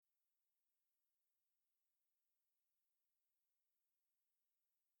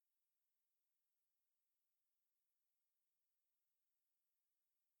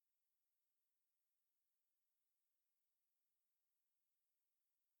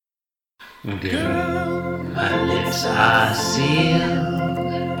Girl, my lips are sealed.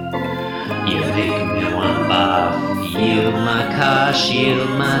 You make me want to barf. Yield my car, shield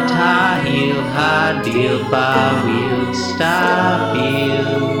my tie, heel, high deal, bar wheel, stop you.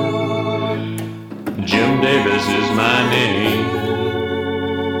 Jim Davis is my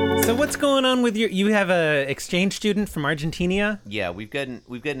name. So what's going on with you have a exchange student from Argentina? Yeah, we've got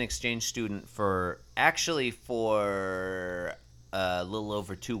an exchange student for a little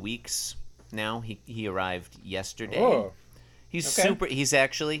over 2 weeks now. He arrived yesterday. Oh. He's Okay.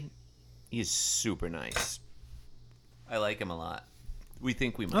 He's super nice. I like him a lot. We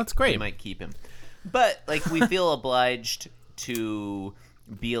think we might. That's great. We might keep him, but we feel obliged to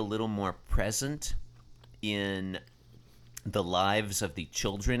be a little more present in the lives of the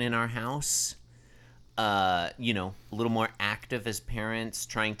children in our house. A little more active as parents,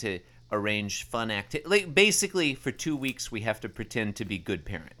 trying to arrange fun activity. Basically, for 2 weeks, we have to pretend to be good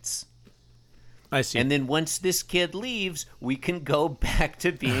parents. I see. And then once this kid leaves, we can go back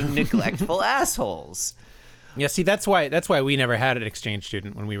to being neglectful assholes. Yeah, see, that's why we never had an exchange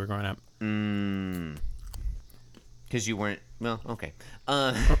student when we were growing up. Because you weren't. Well, okay.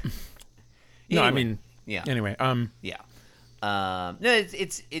 No, Anyway, I mean, yeah. Anyway, Yeah. No,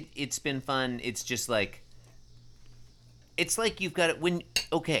 it's been fun. It's just it's like you've got it when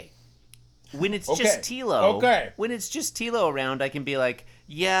it's just Tilo. Okay. When it's just Tilo around, I can be like,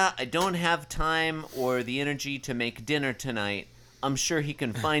 yeah, I don't have time or the energy to make dinner tonight. I'm sure he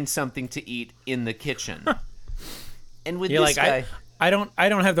can find something to eat in the kitchen. And with you're this like, guy, I don't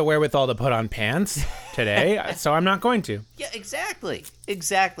have the wherewithal to put on pants today, so I'm not going to. yeah, exactly.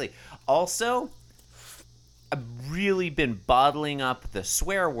 Also, I've really been bottling up the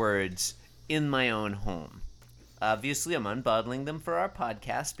swear words in my own home. Obviously, I'm unbottling them for our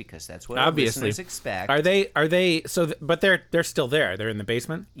podcast because that's what our listeners expect. Are they? So, but they're still there. They're in the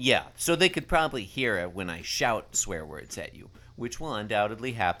basement. Yeah, so they could probably hear it when I shout swear words at you, which will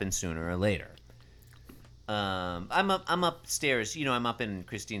undoubtedly happen sooner or later. I'm upstairs. I'm up in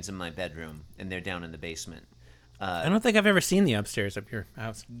Christine's in my bedroom, and they're down in the basement. I don't think I've ever seen the upstairs of your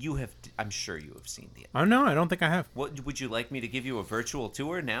house. You have. I'm sure you have seen the. Oh no, I don't think I have. What would you like me to give you a virtual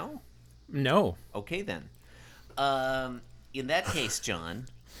tour now? No. Okay then. In that case, John,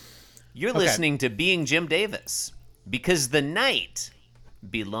 you're listening to Being Jim Davis because the night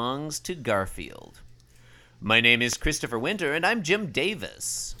belongs to Garfield. My name is Christopher Winter, and I'm Jim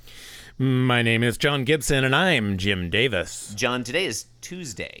Davis. My name is John Gibson, and I'm Jim Davis. John, today is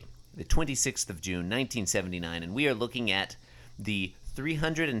Tuesday, the 26th of June, 1979, and we are looking at the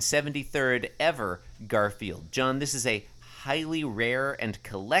 373rd ever Garfield. John, this is a highly rare and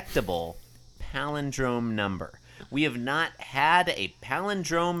collectible palindrome number. We have not had a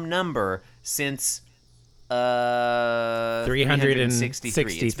palindrome number since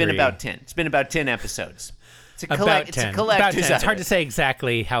 363. It's been about 10. It's been about 10 episodes. It's a collector's item. It's hard to say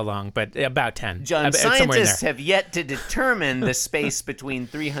exactly how long, but about 10. John, somewhere in there. scientists have yet to determine the space between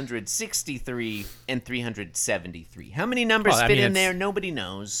 363 and 373. How many numbers fit in there? Nobody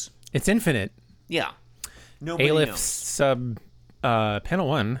knows. It's infinite. Yeah. Nobody Aleph knows. sub panel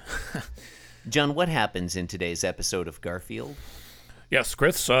 1. John, what happens in today's episode of Garfield? Yes,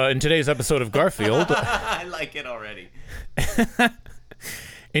 Chris. In today's episode of Garfield, I like it already.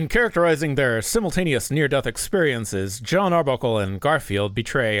 in characterizing their simultaneous near-death experiences, John Arbuckle and Garfield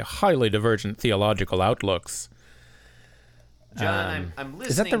betray highly divergent theological outlooks. John, I'm listening to you.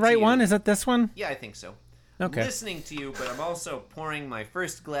 Is that the right one? Is that this one? Yeah, I think so. Okay. I'm listening to you, but I'm also pouring my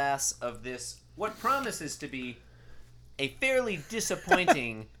first glass of this, what promises to be a fairly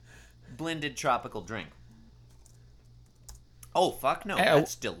disappointing blended tropical drink. Oh, fuck no.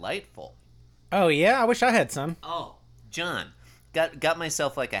 That's delightful. Oh, yeah? I wish I had some. Oh, John, got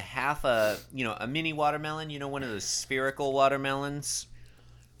myself like a mini watermelon. One of those spherical watermelons.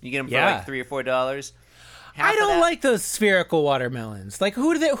 You get them for like $3 or $4. I don't like those spherical watermelons. Like,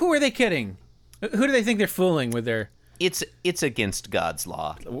 who are they kidding? Who do they think they're fooling with their... It's against God's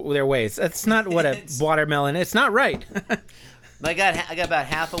law. Their ways. That's not what a watermelon is. It's not right. I got about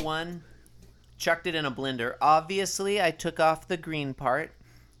half of one, chucked it in a blender. Obviously, I took off the green part,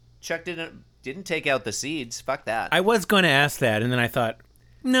 chucked it in, didn't take out the seeds. Fuck that. I was going to ask that, and then I thought,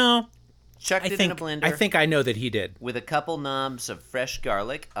 no. Chucked it in a blender. I think I know that he did. With a couple knobs of fresh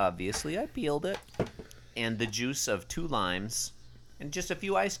garlic. Obviously, I peeled it. And the juice of 2 limes. And just a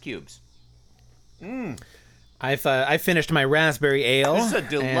few ice cubes. I finished my raspberry ale. This is a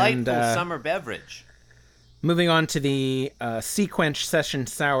delightful summer beverage. Moving on to the Sequench Session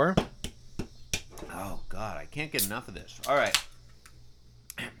Sour. Oh, God. I can't get enough of this. All right.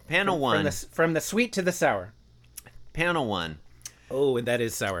 Panel 1. From the sweet to the sour. Panel 1. Oh, and that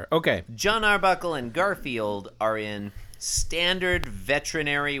is sour. Okay. John Arbuckle and Garfield are in standard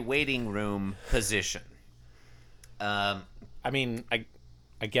veterinary waiting room position. I mean, I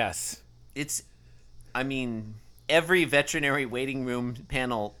guess. Every veterinary waiting room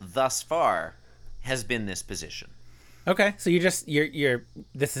panel thus far has been this position. Okay, so you're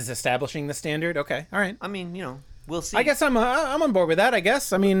this is establishing the standard. Okay, all right. We'll see. I guess I'm on board with that. I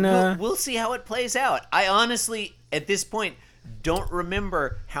guess. I mean, we'll see how it plays out. I honestly, at this point, don't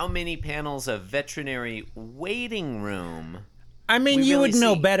remember how many panels of veterinary waiting room. I mean, we you really would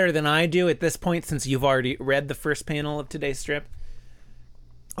know see. better than I do at this point, since you've already read the first panel of today's strip.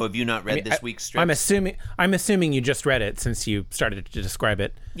 Oh, have you not read this week's strip? I'm assuming you just read it since you started to describe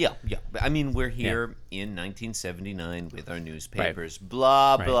it. Yeah. I mean, we're here in 1979 with our newspapers. Right.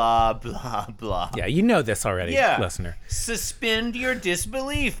 Blah, blah, blah, blah. Yeah, you know this already, listener. Suspend your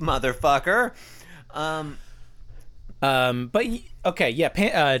disbelief, motherfucker. But okay,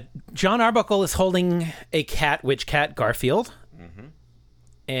 yeah. John Arbuckle is holding a cat, witch cat, Garfield,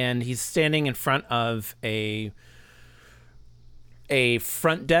 and he's standing in front of a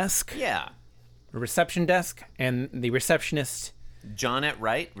front desk, a reception desk, and the receptionist. John at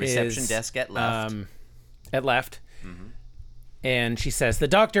right, reception desk at left. At left, and she says, "The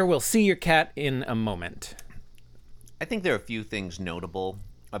doctor will see your cat in a moment." I think there are a few things notable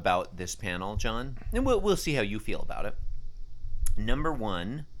about this panel, John, and we'll see how you feel about it. Number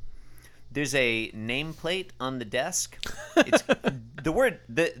one, there's a nameplate on the desk. It's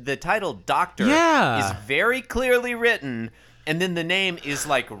the title doctor is very clearly written, and then the name is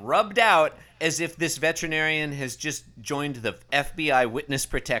like rubbed out as if this veterinarian has just joined the FBI witness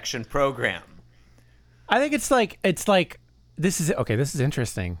protection program. I think it's like this is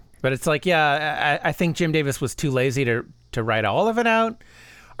interesting, but it's like I think Jim Davis was too lazy to write all of it out.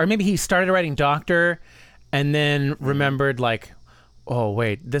 Or maybe he started writing doctor and then remembered like, oh,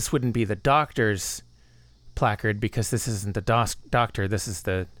 wait, this wouldn't be the doctor's placard because this isn't the doctor. This is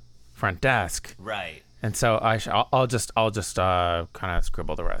the front desk. Right. And so I'll just kind of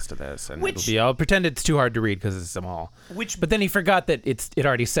scribble the rest of this. And I'll pretend it's too hard to read because it's small. But then he forgot that it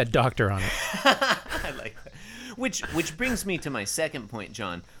already said doctor on it. I like that. Which brings me to my second point,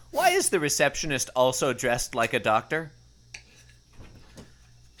 John. Why is the receptionist also dressed like a doctor?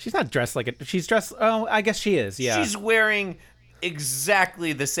 She's not dressed like it. She's dressed. Oh, I guess she is. Yeah. She's wearing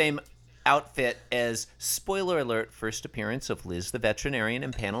exactly the same outfit as, spoiler alert, first appearance of Liz the veterinarian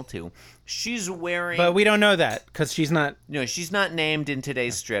in panel 2. She's wearing. But we don't know that because she's not. No, she's not named in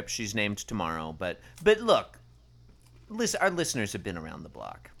today's strip. She's named tomorrow. But look, our listeners have been around the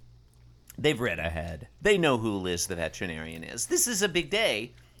block. They've read ahead. They know who Liz the veterinarian is. This is a big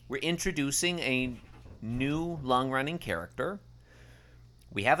day. We're introducing a new long-running character.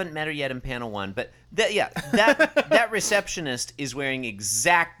 We haven't met her yet in panel 1, but that receptionist is wearing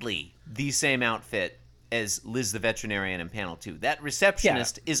exactly the same outfit as Liz the veterinarian in panel 2. That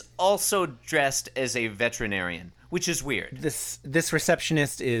receptionist is also dressed as a veterinarian, which is weird. This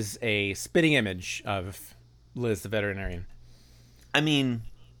receptionist is a spitting image of Liz the veterinarian. I mean,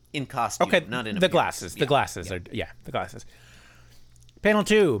 in costume, not in the glasses. The glasses are the glasses. Panel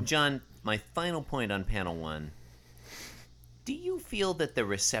 2. John, my final point on panel 1. Do you feel that the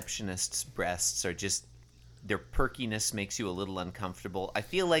receptionist's breasts are just, their perkiness makes you a little uncomfortable? I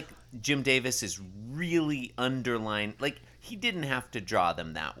feel like Jim Davis is really underlined, like he didn't have to draw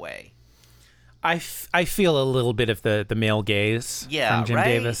them that way. I feel a little bit of the male gaze from Jim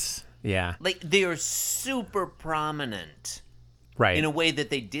Davis. Yeah. Like they are super prominent. Right. In a way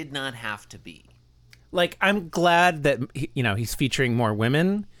that they did not have to be. Like, I'm glad that he's featuring more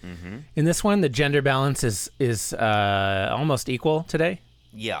women in this one. The gender balance is almost equal today.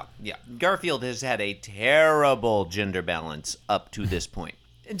 Yeah. Garfield has had a terrible gender balance up to this point.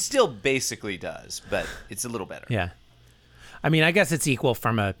 It still basically does, but it's a little better. Yeah. I mean, I guess it's equal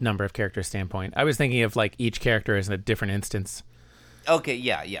from a number of character standpoint. I was thinking of like each character as a different instance. Okay,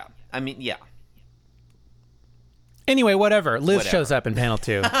 yeah. I mean, yeah. Anyway, whatever. Liz shows up in panel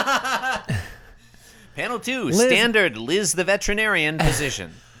 2. Panel 2, standard Liz the veterinarian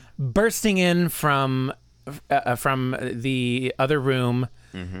position. Bursting in from the other room,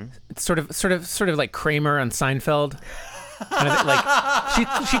 sort of like Kramer on Seinfeld.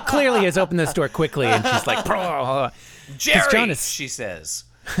 Like she clearly has opened this door quickly, and she's like, Jerry, she says.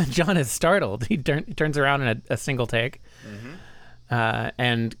 John is startled. He turns around in a single take,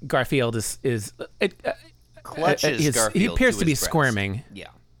 and Garfield is clutches Garfield. He appears to be breast. squirming.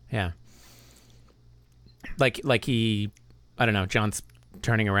 Yeah. Like he, I don't know, John's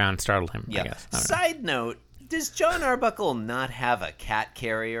turning around startled him, I guess. Side note, does John Arbuckle not have a cat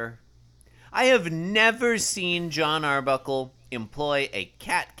carrier? I have never seen John Arbuckle employ a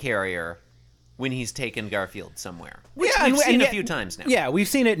cat carrier when he's taken Garfield somewhere. Which Yeah, we've and seen a yet- few times now. Yeah, we've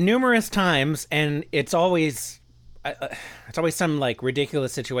seen it numerous times, and it's always some like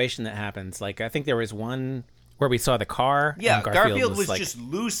ridiculous situation that happens. Like I think there was one where we saw the car. Yeah, and Garfield was like, just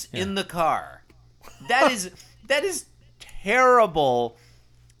loose in the car. That is terrible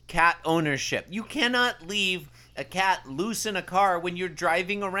cat ownership. You cannot leave a cat loose in a car when you're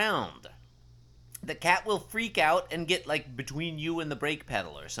driving around. The cat will freak out and get like between you and the brake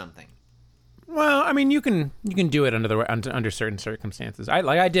pedal or something. Well, I mean, you can do it under certain circumstances.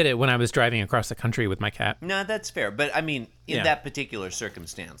 I did it when I was driving across the country with my cat. No, that's fair. But I mean, in Yeah. that particular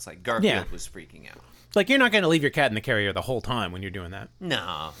circumstance, like Garfield Yeah. was freaking out. Like you're not going to leave your cat in the carrier the whole time when you're doing that.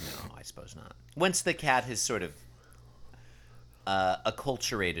 No, I suppose not. Once the cat has sort of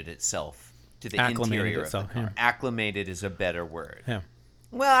acculturated itself to the Acclimated interior itself, of the car. yeah. Acclimated is a better word. Yeah.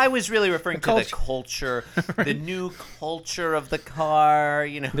 Well, I was really referring to the culture, Right. the new culture of the car,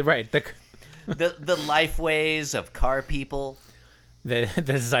 you know, Right. the life ways of car people, The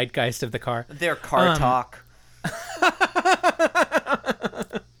zeitgeist of the car. their car talk.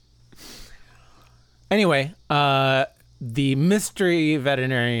 Anyway, the mystery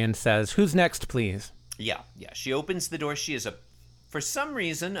veterinarian says, "Who's next, please?" Yeah. She opens the door. She is for some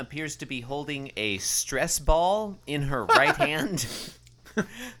reason, appears to be holding a stress ball in her right hand.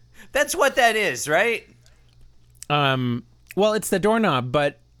 That's what that is, right? Well, it's the doorknob,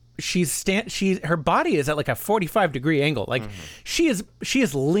 but her body is at like a 45-degree angle. Like she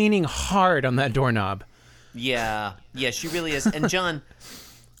is leaning hard on that doorknob. Yeah, she really is. And John,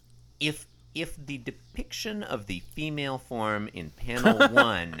 if the depiction of the female form in panel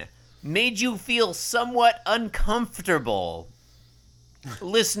 1 made you feel somewhat uncomfortable,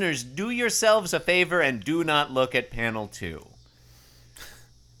 listeners, do yourselves a favor and do not look at panel 2.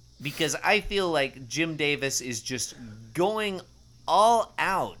 Because I feel like Jim Davis is just going all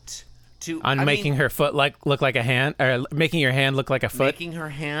out Making her foot look like a hand, or making your hand look like a foot. making her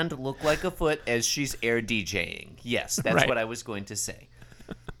hand look like a foot as she's air DJing. Yes, that's Right. what I was going to say.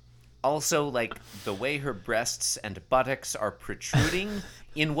 Also, like the way her breasts and buttocks are protruding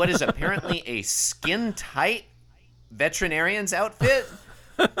in what is apparently a skin-tight veterinarian's outfit,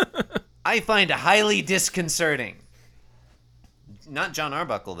 I find highly disconcerting. Not John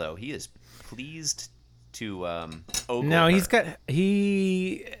Arbuckle, though. He is pleased to ogle No, her.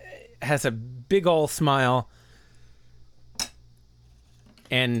 he has a big ol' smile,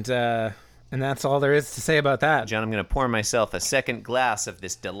 and that's all there is to say about that. John, I'm going to pour myself a second glass of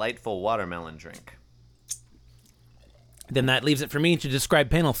this delightful watermelon drink. Then that leaves it for me to describe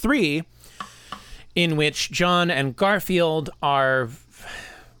panel 3, in which John and Garfield are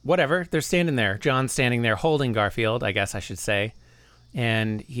whatever. They're standing there. John's standing there holding Garfield, I guess I should say.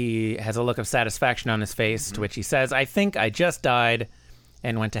 And he has a look of satisfaction on his face, to which he says, "I think I just died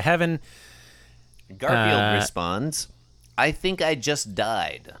and went to heaven." Garfield responds, "I think I just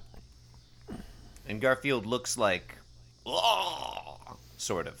died." And Garfield looks like, oh,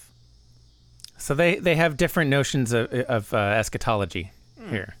 sort of. So they have different notions of eschatology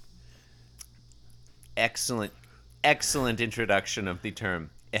here. Excellent introduction of the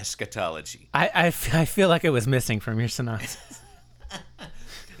term eschatology. I feel like it was missing from your synopsis.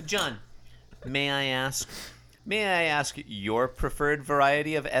 John, may I ask your preferred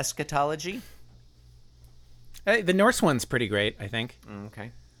variety of eschatology? Hey, the Norse one's pretty great, I think.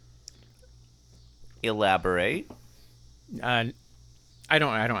 Okay. Elaborate. I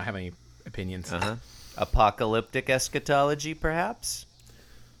don't have any opinions. Apocalyptic eschatology, perhaps?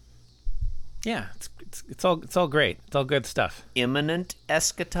 Yeah, it's all great. It's all good stuff. Imminent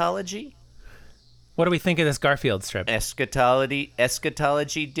eschatology? What do we think of this Garfield strip?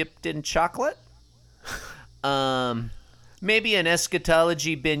 Eschatology dipped in chocolate? Maybe an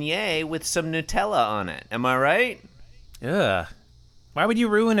eschatology beignet with some Nutella on it. Am I right? Ugh. Why would you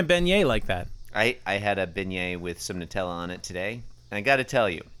ruin a beignet like that? I had a beignet with some Nutella on it today. And I got to tell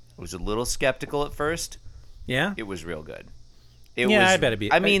you, I was a little skeptical at first. Yeah? It was real good. I bet it'd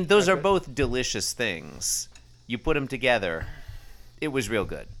be. I mean, those are both delicious things. You put them together, it was real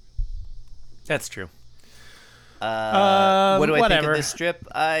good. That's true. What do I think whatever. of this strip?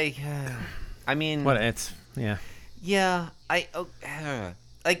 I mean, Yeah. yeah,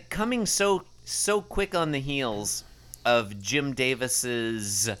 like coming so quick on the heels of Jim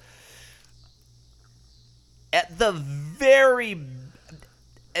Davis's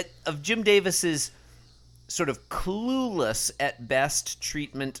Jim Davis's sort of clueless at best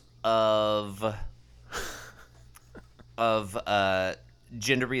treatment of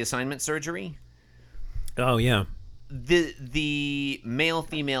gender reassignment surgery. Oh yeah. the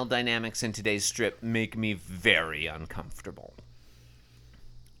male-female dynamics in today's strip make me very uncomfortable.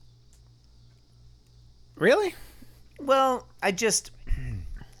 Really? Well,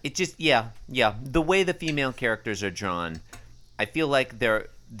 yeah. The way the female characters are drawn, I feel like they're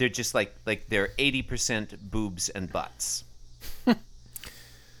just like they're 80% boobs and butts.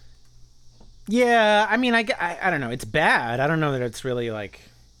 Yeah, I mean, I don't know. It's bad. I don't know that it's really like.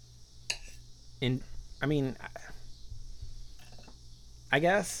 I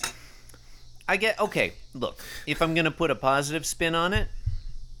guess. Okay, look, if I'm going to put a positive spin on it,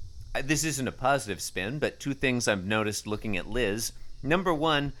 this isn't a positive spin, but two things I've noticed looking at Liz. Number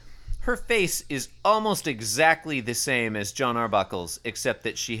one, her face is almost exactly the same as John Arbuckle's, except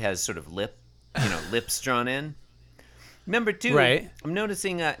that she has sort of lips drawn in. Number two, right. I'm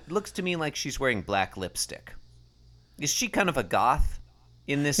noticing it looks to me like she's wearing black lipstick. Is she kind of a goth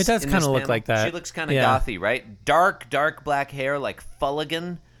in this? It does kind of look like that. She looks kind of gothy, right? Dark black hair like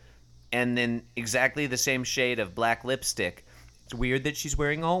Fulligan, and then exactly the same shade of black lipstick. It's weird that she's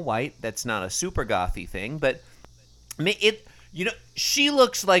wearing all white. That's not a super gothy thing, but she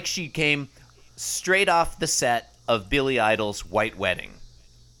looks like she came straight off the set of Billy Idol's White Wedding.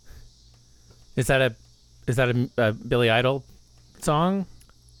 Is that a Billy Idol song?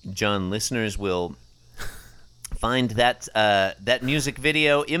 John, listeners will find that music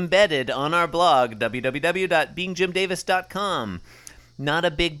video embedded on our blog, www.beingjimdavis.com. Not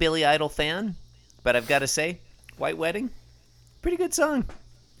a big Billy Idol fan, but I've got to say, White Wedding, pretty good song.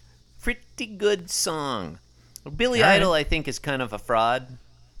 Pretty good song. Billy Idol, I think, is kind of a fraud.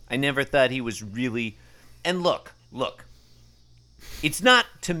 I never thought he was really... And look. It's not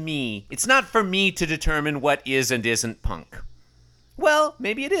for me to determine what is and isn't punk. Well,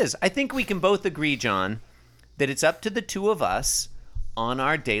 maybe it is. I think we can both agree, John, that it's up to the two of us on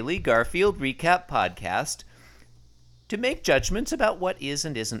our daily Garfield recap podcast to make judgments about what is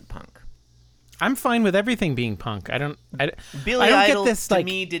and isn't punk. I'm fine with everything being punk. Billy Idol, get this to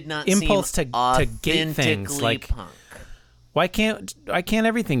me, did not impulse seem to gate things like punk. Why can't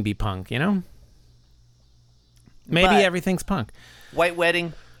everything be punk? Maybe But everything's punk. White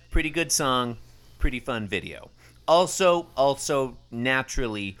Wedding, pretty good song, pretty fun video. Also,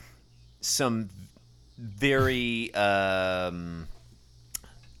 naturally, some very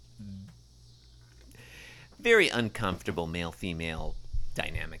very uncomfortable male-female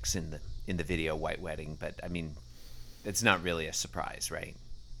dynamics in the video White Wedding, but I mean, it's not really a surprise, right?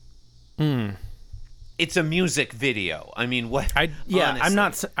 It's a music video. I mean, what? Honestly.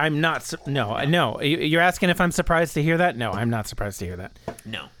 I'm not. No. You're asking if I'm surprised to hear that? No, I'm not surprised to hear that.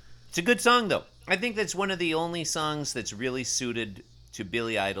 No, it's a good song though. I think that's one of the only songs that's really suited to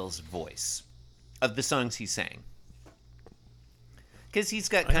Billy Idol's voice of the songs he sang, because he's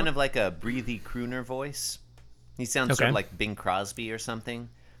got kind of like a breathy crooner voice. He sounds sort of like Bing Crosby or something.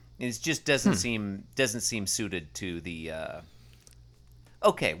 It just doesn't seem suited to the.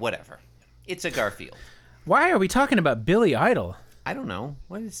 Okay, whatever. It's a Garfield. Why are we talking about Billy Idol? I don't know.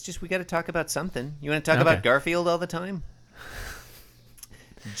 Well, it's just we got to talk about something. You want to talk about Garfield all the time?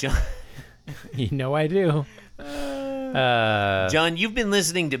 John, I do. John, you've been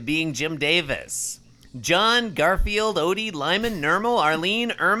listening to Being Jim Davis. John, Garfield, Odie, Lyman, Nermal,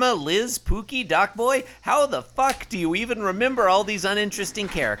 Arlene, Irma, Liz, Pookie, Doc Boy. How the fuck do you even remember all these uninteresting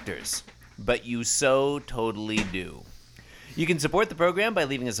characters? But you so totally do. You can support the program by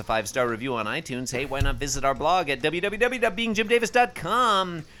leaving us a 5-star review on iTunes. Hey, why not visit our blog at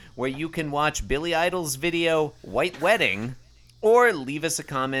www.beingjimdavis.com, where you can watch Billy Idol's video, White Wedding, or leave us a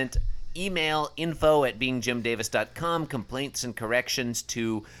comment. Email info@beingjimdavis.com, complaints and corrections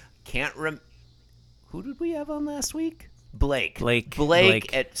to who did we have on last week? Blake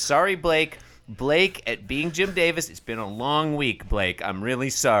at Being Jim Davis. It's been a long week, Blake. I'm really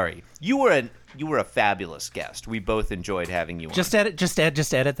sorry. You were a fabulous guest. We both enjoyed having you on. Just edit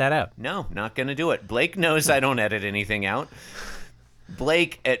that out. No, not going to do it. Blake knows I don't edit anything out.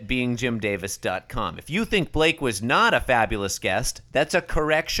 Blake at beingjimdavis.com. If you think Blake was not a fabulous guest, that's a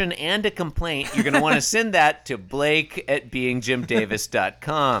correction and a complaint. You're going to want to send that to Blake at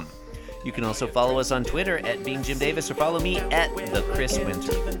beingjimdavis.com. You can also follow us on Twitter at beingjimdavis or follow me at the Chris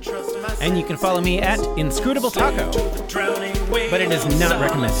Winter. And you can follow me at Inscrutable Taco. But it is not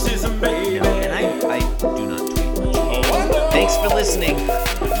recommended. No, and I do not tweet much. Thanks for listening,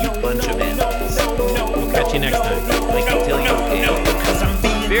 you bunch of animals. We'll catch you next time. I can tell you a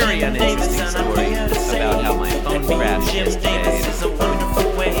very uninteresting story about how my phone crashed yesterday.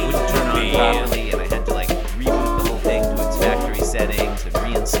 It wouldn't turn on properly, and I had to reboot the whole thing to its factory settings and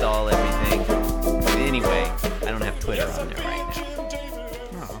reinstall everything. Anyway, I don't have Twitter on there right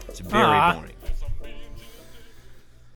now. It's very boring.